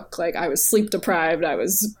this book. Like, I was sleep deprived. I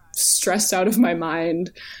was stressed out of my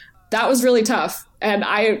mind. That was really tough. And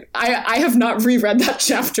I have not reread that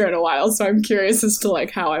chapter in a while, so I'm curious as to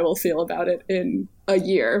like how I will feel about it in a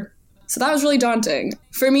year. So that was really daunting.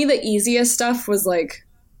 For me, the easiest stuff was like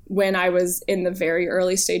when I was in the very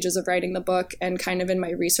early stages of writing the book and kind of in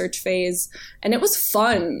my research phase. And it was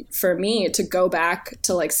fun for me to go back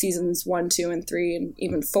to like seasons 1, 2, and 3, and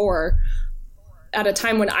even 4 at a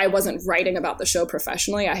time when I wasn't writing about the show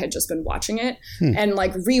professionally. I had just been watching it and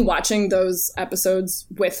like rewatching those episodes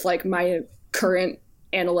with like my current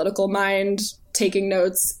analytical mind, taking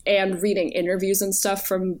notes and reading interviews and stuff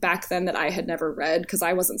from back then that I had never read, because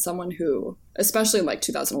I wasn't someone who, especially in like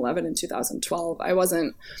 2011 and 2012, I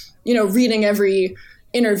wasn't, reading every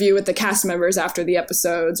interview with the cast members after the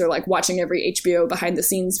episodes or like watching every HBO behind the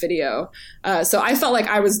scenes video. So I felt like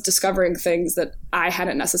I was discovering things that I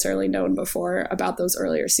hadn't necessarily known before about those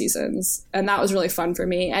earlier seasons. And that was really fun for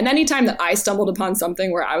me. And anytime that I stumbled upon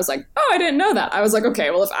something where I was like, oh, I didn't know that, I was like, okay,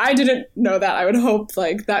 well, if I didn't know that, I would hope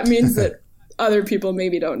like that means that other people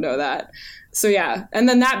maybe don't know that. So yeah. And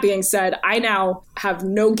then that being said, I now have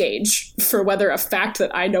no gauge for whether a fact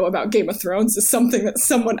that I know about Game of Thrones is something that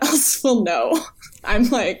someone else will know. I'm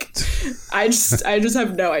like, I just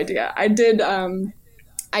have no idea. I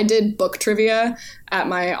did book trivia at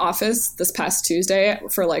my office this past Tuesday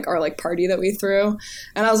for like our like party that we threw.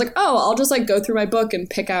 And I was like, oh, I'll just like go through my book and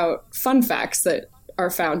pick out fun facts that are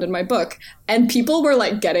found in my book. And people were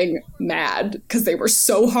like getting mad because they were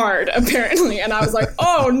so hard apparently. And I was like,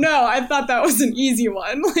 oh no, I thought that was an easy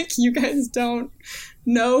one. Like, you guys don't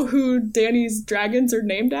know who Dany's dragons are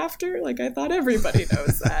named after? Like, I thought everybody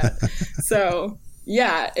knows that. So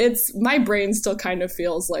yeah, my brain still kind of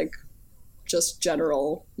feels like just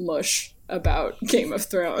general mush about Game of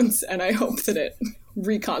Thrones. And I hope that it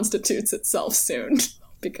reconstitutes itself soon,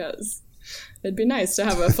 because it'd be nice to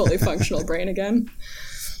have a fully functional brain again.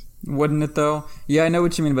 Wouldn't it, though? Yeah, I know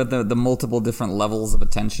what you mean about the multiple different levels of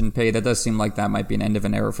attention paid. That does seem like that might be an end of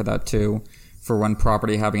an era for that, too. For one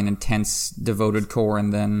property having an intense, devoted core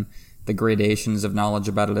and then the gradations of knowledge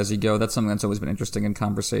about it as you go. That's something that's always been interesting in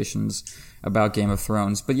conversations about Game of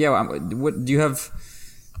Thrones. But yeah, what do you have...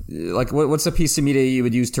 Like, what's a piece of media you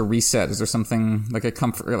would use to reset? Is there something like a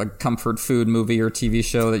comfort food movie or TV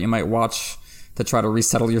show that you might watch to try to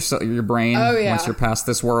resettle your brain once you're past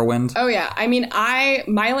this whirlwind? Oh yeah. I mean, my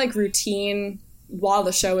like routine while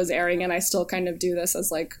the show is airing, and I still kind of do this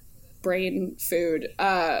as like brain food.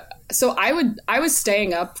 So I was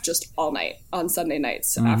staying up just all night on Sunday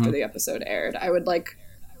nights after the episode aired. I would like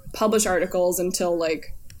publish articles until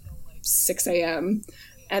like 6 a.m.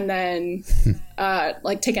 and then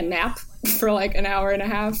like take a nap for like an hour and a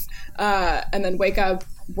half, and then wake up,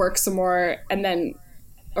 work some more, and then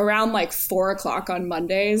around like 4 o'clock on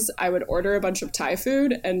Mondays, I would order a bunch of Thai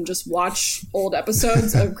food and just watch old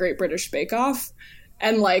episodes of Great British Bake Off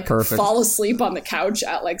and like fall asleep on the couch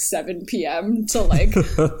at like 7 p.m. to like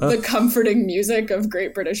the comforting music of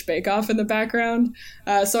Great British Bake Off in the background.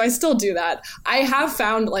 So I still do that. I have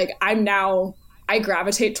found like I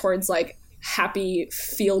gravitate towards like happy,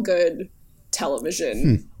 feel good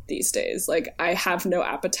television these days. Like, I have no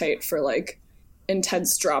appetite for like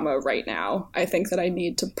intense drama right now. I think that I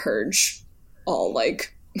need to purge all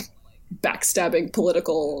like backstabbing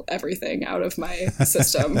political everything out of my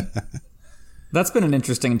system. That's been an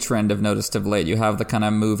interesting trend I've noticed of late. You have the kind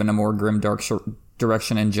of move in a more grim, dark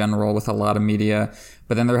direction in general with a lot of media.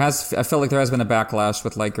 But then I felt like there has been a backlash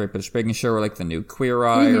with like Great British Baking Show or like the new Queer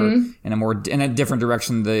Eye or in a different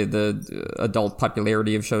direction, the adult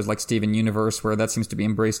popularity of shows like Steven Universe, where that seems to be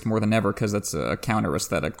embraced more than ever because that's a counter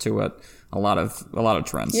aesthetic to a lot of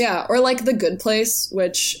trends. Yeah, or like The Good Place,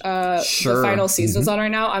 which the final season is on right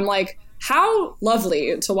now. I'm like, how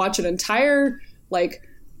lovely to watch an entire like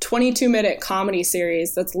 22-minute comedy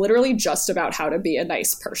series that's literally just about how to be a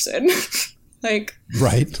nice person. Like,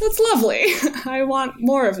 right. That's lovely. I want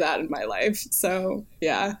more of that in my life. So,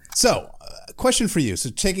 yeah. So, question for you. So,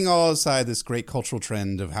 taking all aside this great cultural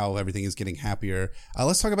trend of how everything is getting happier,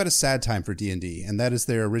 let's talk about a sad time for D&D, and that is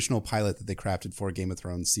their original pilot that they crafted for Game of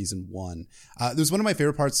Thrones Season 1. It was one of my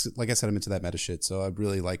favorite parts. Like I said, I'm into that meta shit, so I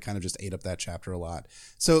really like kind of just ate up that chapter a lot.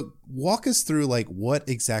 So, walk us through like what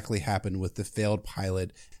exactly happened with the failed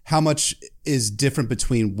pilot. How much is different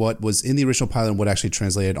between what was in the original pilot and what actually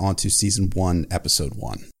translated onto Season 1, Episode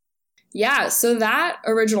 1? Yeah, so that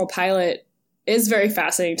original pilot is very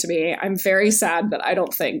fascinating to me. I'm very sad that I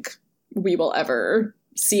don't think we will ever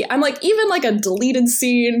see. I'm like, even like a deleted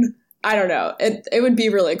scene, I don't know. It would be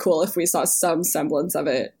really cool if we saw some semblance of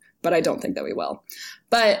it, but I don't think that we will.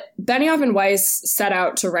 But Benioff and Weiss set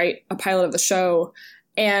out to write a pilot of the show,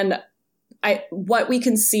 and what we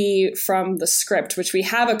can see from the script, which we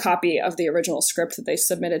have a copy of the original script that they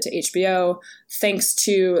submitted to HBO, thanks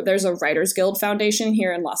to, there's a Writers Guild Foundation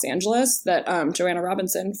here in Los Angeles that Joanna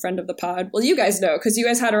Robinson, friend of the pod, well, you guys know, because you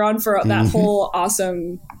guys had her on for that whole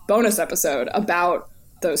awesome bonus episode about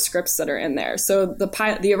those scripts that are in there. So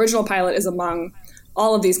the original pilot is among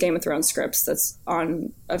all of these Game of Thrones scripts that's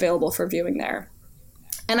available for viewing there.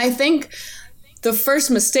 And I think the first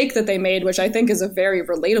mistake that they made, which I think is a very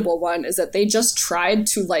relatable one, is that they just tried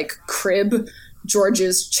to like crib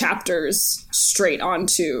George's chapters straight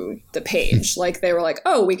onto the page. Like they were like,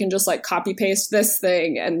 oh, we can just like copy paste this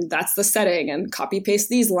thing and that's the setting, and copy paste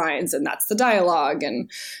these lines and that's the dialogue, and,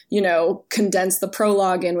 you know, condense the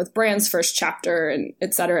prologue in with Bran's first chapter, and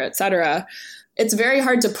et cetera, et cetera. It's very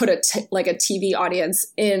hard to put a TV audience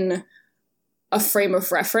in a frame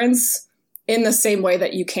of reference in the same way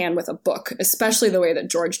that you can with a book, especially the way that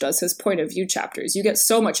George does his point of view chapters. You get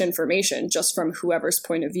so much information just from whoever's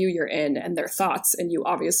point of view you're in and their thoughts, and you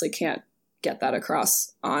obviously can't get that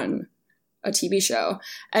across on a TV show.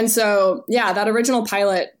 And so, yeah, that original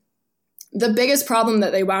pilot, the biggest problem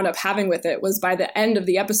that they wound up having with it was by the end of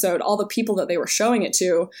the episode, all the people that they were showing it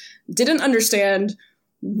to didn't understand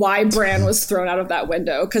why Bran was thrown out of that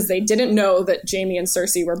window, because they didn't know that Jaime and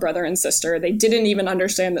Cersei were brother and sister. They didn't even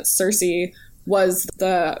understand that Cersei was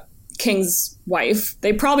the king's wife.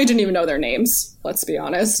 They probably didn't even know their names, let's be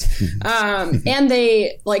honest. And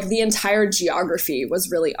they, like, the entire geography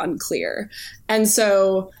was really unclear. And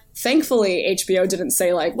so thankfully, HBO didn't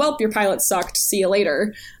say like, well, your pilot sucked, see you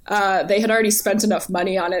later. They had already spent enough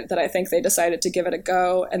money on it that I think they decided to give it a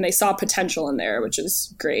go, and they saw potential in there, which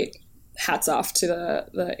is great. Hats off to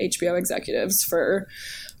the HBO executives for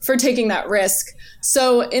taking that risk.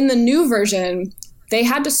 So in the new version, they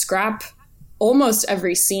had to scrap almost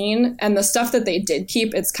every scene, and the stuff that they did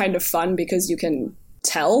keep, it's kind of fun because you can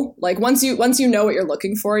tell, like once you know what you're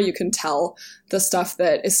looking for, you can tell the stuff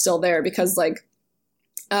that is still there, because like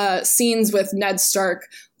scenes with Ned Stark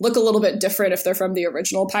look a little bit different if they're from the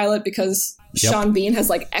original pilot, because Sean Bean has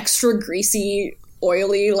like extra greasy,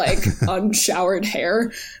 oily, like unshowered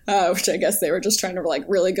hair, which I guess they were just trying to like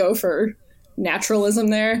really go for naturalism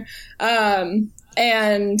there.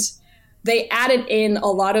 And they added in a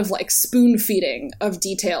lot of like spoon feeding of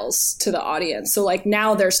details to the audience. So like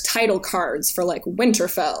now there's title cards for like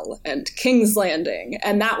Winterfell and King's Landing,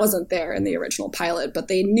 and that wasn't there in the original pilot, but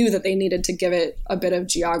they knew that they needed to give it a bit of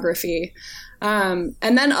geography. And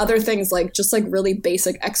then other things like just like really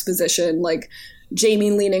basic exposition, like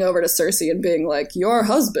Jaime leaning over to Cersei and being like, your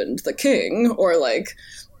husband, the king, or like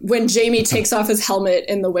when Jaime takes off his helmet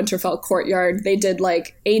in the Winterfell courtyard, they did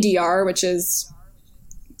like ADR, which is,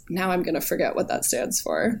 now I'm going to forget what that stands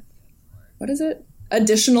for. What is it?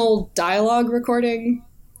 Additional dialogue recording?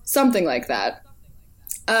 Something like that.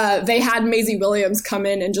 They had Maisie Williams come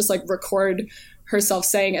in and just like record herself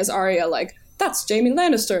saying as Arya, like, that's Jaime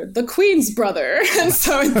Lannister, the Queen's brother. And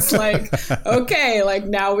so it's like, okay, like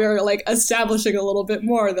now we're like establishing a little bit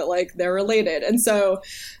more that like they're related. And so,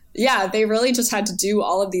 yeah, they really just had to do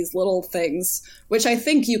all of these little things, which I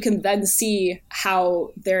think you can then see how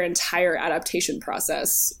their entire adaptation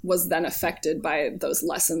process was then affected by those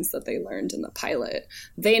lessons that they learned in the pilot.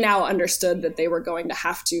 They now understood that they were going to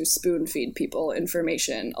have to spoon feed people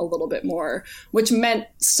information a little bit more, which meant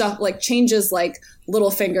stuff like changes like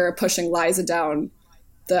Littlefinger pushing Lysa down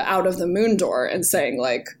the out of the moon door and saying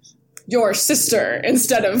like, your sister,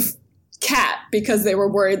 instead of Cat, because they were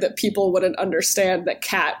worried that people wouldn't understand that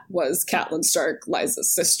Cat was Catelyn Stark,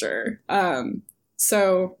 Lysa's sister.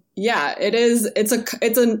 So yeah, it's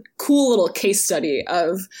a cool little case study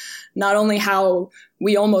of not only how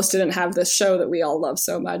we almost didn't have this show that we all love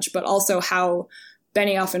so much, but also how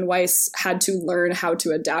Benioff and Weiss had to learn how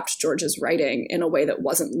to adapt George's writing in a way that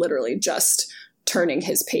wasn't literally just turning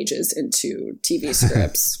his pages into TV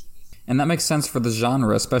scripts. And that makes sense for the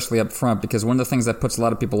genre, especially up front, because one of the things that puts a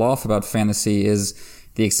lot of people off about fantasy is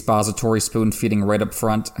the expository spoon feeding right up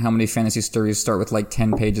front. How many fantasy stories start with like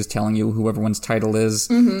 10 pages telling you who everyone's title is?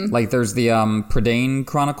 Mm-hmm. Like there's the Prydain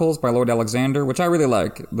Chronicles by Lord Alexander, which I really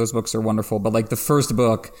like. Those books are wonderful. But like the first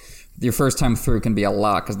book, your first time through can be a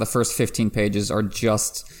lot, because the first 15 pages are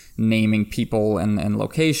just naming people and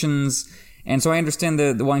locations. And so I understand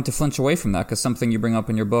the wanting to flinch away from that, because something you bring up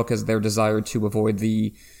in your book is their desire to avoid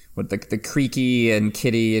the creaky and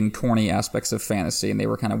kiddie and corny aspects of fantasy, and they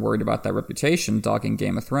were kind of worried about that reputation dogging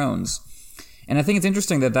Game of Thrones. And I think it's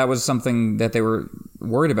interesting that was something that they were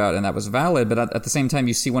worried about, and that was valid, but at the same time,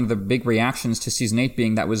 you see one of the big reactions to Season 8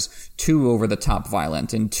 being that was too over-the-top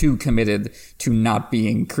violent and too committed to not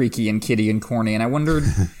being creaky and kiddie and corny, and I wondered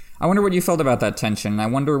what you felt about that tension. I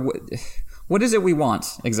wonder What is it we want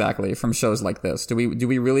exactly from shows like this? Do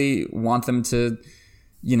we really want them to,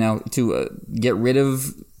 get rid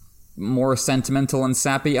of more sentimental and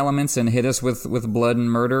sappy elements and hit us with blood and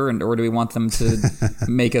murder, or do we want them to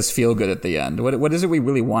make us feel good at the end? What is it we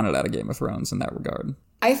really wanted out of Game of Thrones in that regard?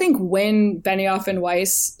 I think when Benioff and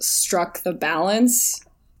Weiss struck the balance,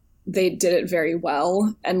 they did it very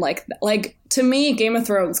well. And like to me, Game of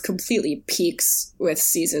Thrones completely peaks with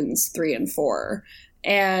seasons 3 and 4.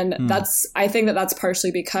 And I think that's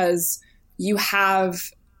partially because you have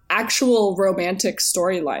actual romantic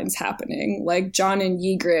storylines happening, like Jon and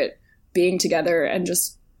Ygritte being together and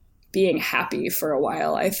just being happy for a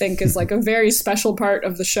while, I think is like a very special part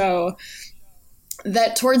of the show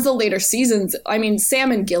that towards the later seasons, I mean,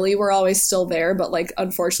 Sam and Gilly were always still there, but like,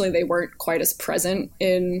 unfortunately they weren't quite as present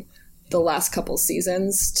in the last couple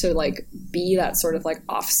seasons to like be that sort of like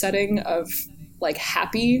offsetting of like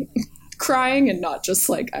happy crying and not just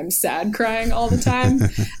like I'm sad crying all the time.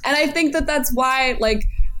 And I think that's why like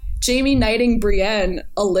Jaime knighting Brienne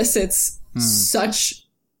elicits such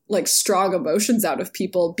like strong emotions out of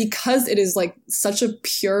people, because it is like such a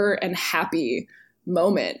pure and happy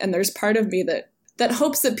moment. And there's part of me that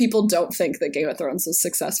hopes that people don't think that Game of Thrones was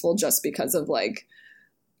successful just because of like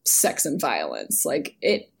sex and violence. Like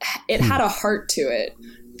it had a heart to it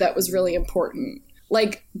that was really important.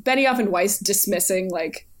 Like Benioff and Weiss dismissing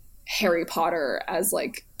like Harry Potter as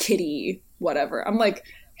like kiddie, whatever. I'm like,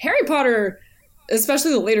 Harry Potter,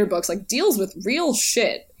 especially the later books, like deals with real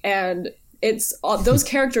shit, and it's those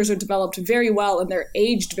characters are developed very well and they're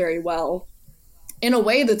aged very well in a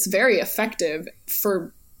way that's very effective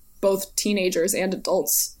for both teenagers and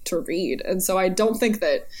adults to read. And so I don't think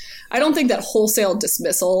that wholesale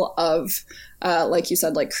dismissal of like you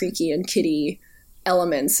said, like creaky and kiddie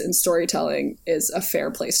elements in storytelling is a fair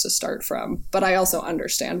place to start from. But I also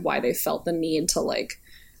understand why they felt the need to like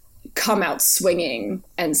come out swinging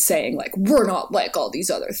and saying like, we're not like all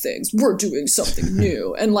these other things, we're doing something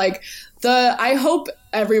new. And like I hope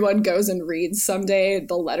everyone goes and reads someday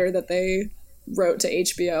the letter that they wrote to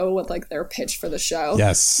HBO with like their pitch for the show.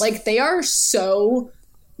 Yes. Like they are so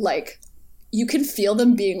like, you can feel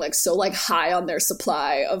them being like so like high on their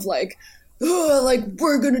supply of like, oh, like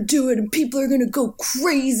we're gonna do it and people are gonna go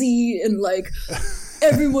crazy and like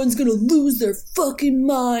everyone's gonna lose their fucking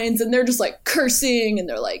minds, and they're just like cursing and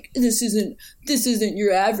they're like, this isn't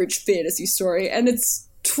your average fantasy story. And it's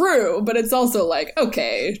true, but it's also like,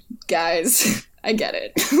 okay, guys, I get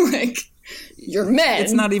it. Like, you're men.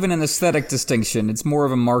 It's not even an aesthetic distinction. It's more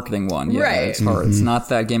of a marketing one. Yeah, right. It's hard. It's not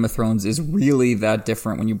that Game of Thrones is really that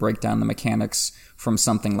different when you break down the mechanics from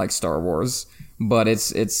something like Star Wars. But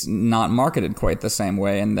it's not marketed quite the same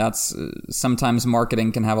way, and that's sometimes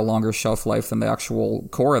marketing can have a longer shelf life than the actual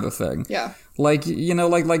core of the thing. Yeah. Like,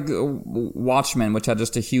 like Watchmen, which had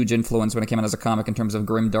just a huge influence when it came out as a comic in terms of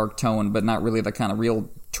grim, dark tone, but not really the kind of real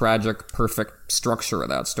tragic, perfect structure of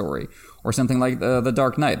that story. Or something like The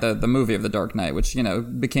Dark Knight, the movie of The Dark Knight, which,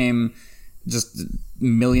 became just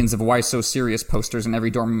millions of Why So Serious posters in every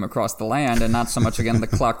dorm room across the land, and not so much, again, the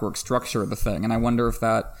clockwork structure of the thing. And I wonder if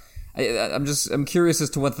that... I'm curious as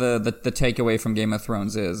to what the takeaway from Game of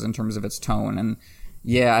Thrones is in terms of its tone, and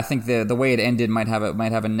yeah, I think the way it ended might have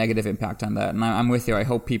a negative impact on that. And I'm with you. I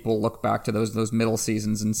hope people look back to those middle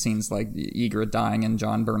seasons and scenes like Ygritte dying and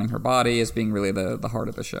Jon burning her body as being really the heart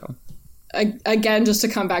of the show. Again, just to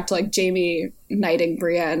come back to like Jaime knighting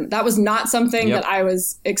Brienne, that was not something that I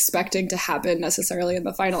was expecting to happen necessarily in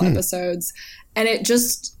the final episodes, and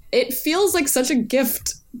it feels like such a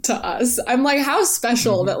gift to us. I'm like, how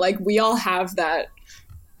special that like we all have that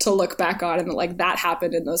to look back on, and that like that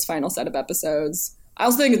happened in those final set of episodes. I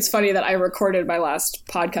also think it's funny that I recorded my last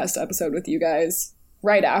podcast episode with you guys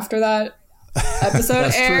right after that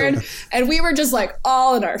episode aired, true. And we were just like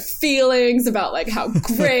all in our feelings about like how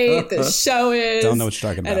great this show is. Don't know what you're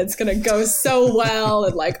talking about. And it's gonna go so well,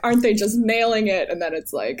 and like, aren't they just nailing it? And then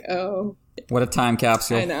it's like, oh, what a time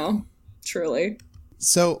capsule. I know, truly.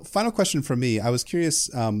 So, final question from me. I was curious,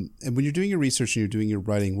 and when you're doing your research and you're doing your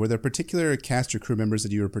writing, were there particular cast or crew members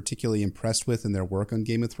that you were particularly impressed with in their work on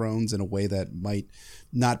Game of Thrones in a way that might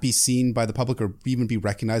not be seen by the public or even be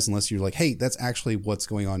recognized unless you're like, hey, that's actually what's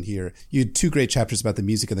going on here? You had 2 great chapters about the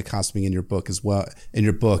music and the costuming in your book as well,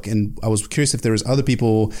 and I was curious if there was other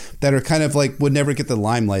people that are kind of like would never get the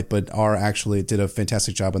limelight but are actually did a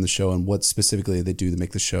fantastic job on the show, and what specifically they do to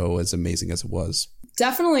make the show as amazing as it was.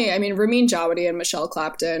 Definitely. I mean, Ramin Djawadi and Michelle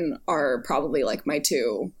Clapton are probably like my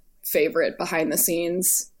 2 favorite behind the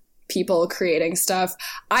scenes people creating stuff.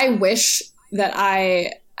 I wish that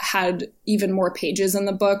I had even more pages in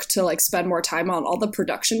the book to like spend more time on all the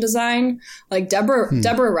production design. Like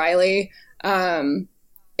Deborah Riley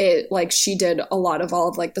she did a lot of all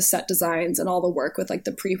of like the set designs and all the work with like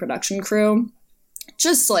the pre-production crew.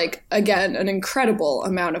 Just like, again, an incredible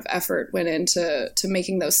amount of effort went into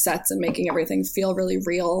making those sets and making everything feel really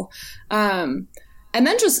real. And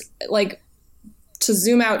then just like to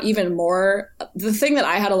zoom out even more, the thing that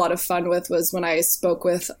I had a lot of fun with was when I spoke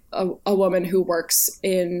with a woman who works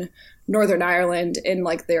in Northern Ireland in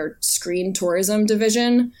like their screen tourism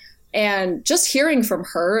division. And just hearing from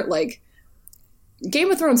her, like,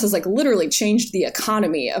 Game of Thrones has like literally changed the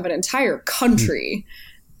economy of an entire country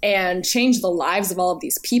and changed the lives of all of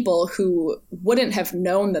these people who wouldn't have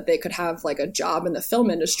known that they could have like a job in the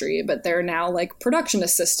film industry, but they're now like production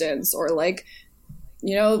assistants or like,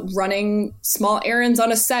 you know, running small errands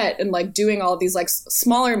on a set and like doing all of these like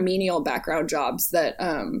smaller menial background jobs that,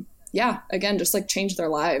 again, just like changed their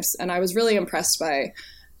lives. And I was really impressed by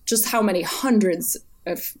just how many hundreds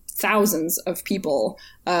of thousands of people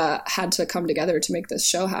had to come together to make this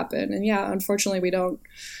show happen. And yeah, unfortunately, we don't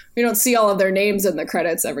see all of their names in the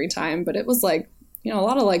credits every time, but it was like, you know, a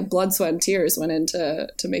lot of like blood, sweat, and tears went into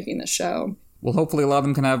making the show. Well, hopefully a lot of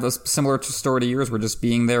them can have a similar story to yours, where just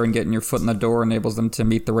being there and getting your foot in the door enables them to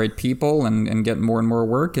meet the right people and get more and more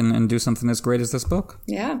work and do something as great as this book.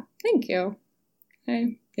 Yeah, thank you.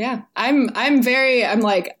 I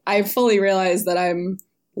fully realize that I'm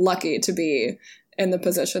lucky to be in the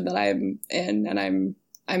position that I'm in, and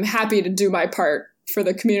I'm happy to do my part for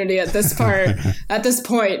the community at this point.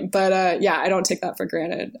 But I don't take that for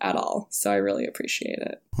granted at all. So I really appreciate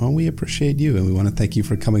it. Well, we appreciate you, and we want to thank you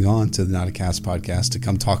for coming on to the Not a Cast podcast to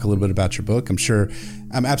come talk a little bit about your book.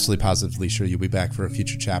 I'm absolutely positively sure you'll be back for a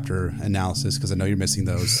future chapter analysis, because I know you're missing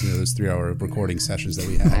those 3-hour recording sessions that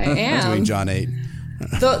we had. I am. Doing John 8.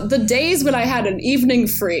 The days when I had an evening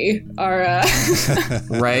free are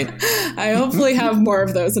right. I hopefully have more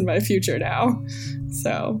of those in my future now.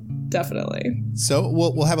 So definitely. So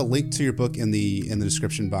we'll have a link to your book in the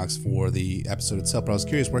description box for the episode itself. But I was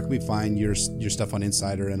curious, where can we find your stuff on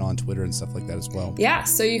Insider and on Twitter and stuff like that as well? Yeah,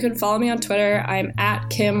 so you can follow me on Twitter. I'm at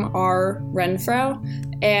Kim R. Renfro,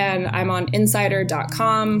 and I'm on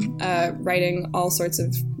Insider.com, writing all sorts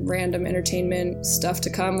of random entertainment stuff to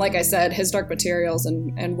come. Like I said, His Dark Materials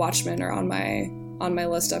and Watchmen are on my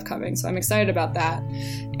list upcoming, so I'm excited about that.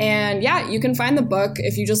 And yeah, you can find the book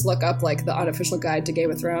if you just look up like the unofficial guide to Game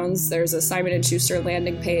of Thrones. There's a Simon & Schuster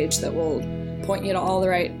landing page that will point you to all the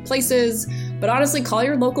right places. But honestly, call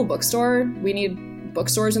your local bookstore. We need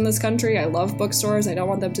bookstores in this country. I love bookstores. I don't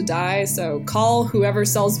want them to die. So call whoever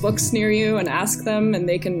sells books near you and ask them, and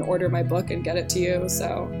they can order my book and get it to you.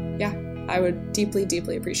 So yeah, I would deeply,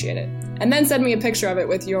 deeply appreciate it. And then send me a picture of it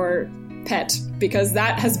with your pet, because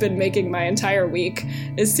that has been making my entire week,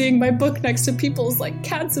 is seeing my book next to people's like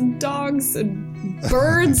cats and dogs and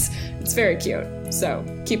birds. It's very cute. So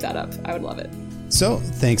keep that up. I would love it. So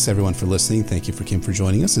thanks everyone for listening. Thank you for Kim for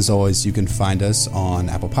joining us. As always, you can find us on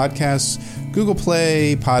Apple Podcasts, Google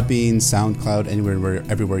Play, Podbean, SoundCloud,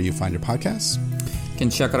 everywhere you find your podcasts. You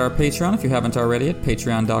can check out our Patreon if you haven't already at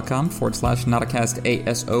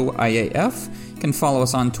patreon.com/NotAcastASOIAF. You can follow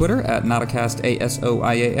us on Twitter at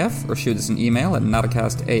NotAcastASOIAF, or shoot us an email at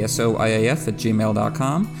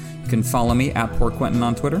NotAcastASOIAF@gmail.com. You can follow me at Poor Quentin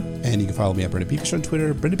on Twitter. And you can follow me at Brenda Beefish on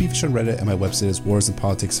Twitter, Brenda Beefish on Reddit, and my website is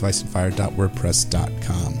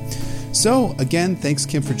warsandpoliticsviceandfire.wordpress.com. So again, thanks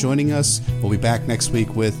Kim for joining us. We'll be back next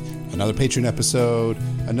week with another Patreon episode,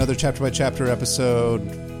 another chapter by chapter episode,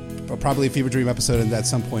 probably a Fever Dream episode at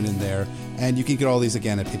some point in there. And you can get all these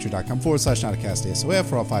again at patreon.com/NotAcastASOF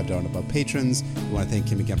for all $5 and above patrons. We want to thank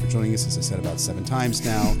Kim again for joining us, as I said about 7 times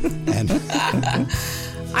now. And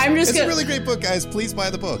it's a really great book, guys. Please buy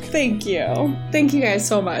the book. Thank you. Thank you guys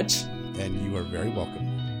so much. And you are very welcome.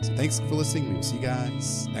 So thanks for listening. We will see you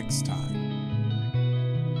guys next time.